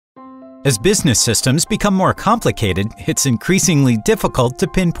As business systems become more complicated, it's increasingly difficult to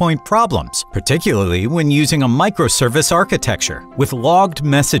pinpoint problems, particularly when using a microservice architecture. With logged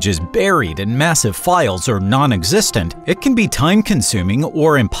messages buried in massive files or non-existent, it can be time-consuming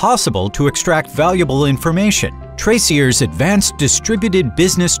or impossible to extract valuable information. Trasier's advanced distributed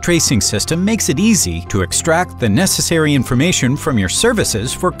business tracing system makes it easy to extract the necessary information from your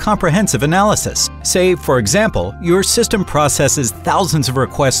services for comprehensive analysis. Say, for example, your system processes thousands of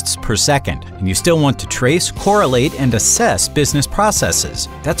requests per second, and you still want to trace, correlate, and assess business processes.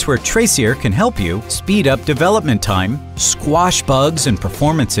 That's where Trasier can help you speed up development time, squash bugs and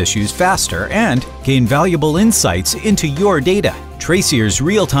performance issues faster, and gain valuable insights into your data. Trasier's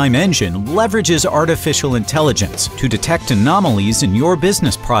real-time engine leverages artificial intelligence to detect anomalies in your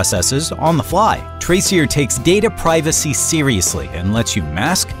business processes on the fly. Trasier takes data privacy seriously and lets you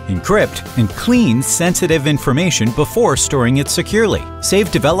mask, encrypt, and clean sensitive information before storing it securely.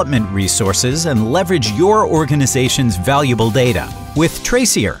 Save development resources and leverage your organization's valuable data with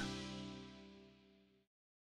Trasier.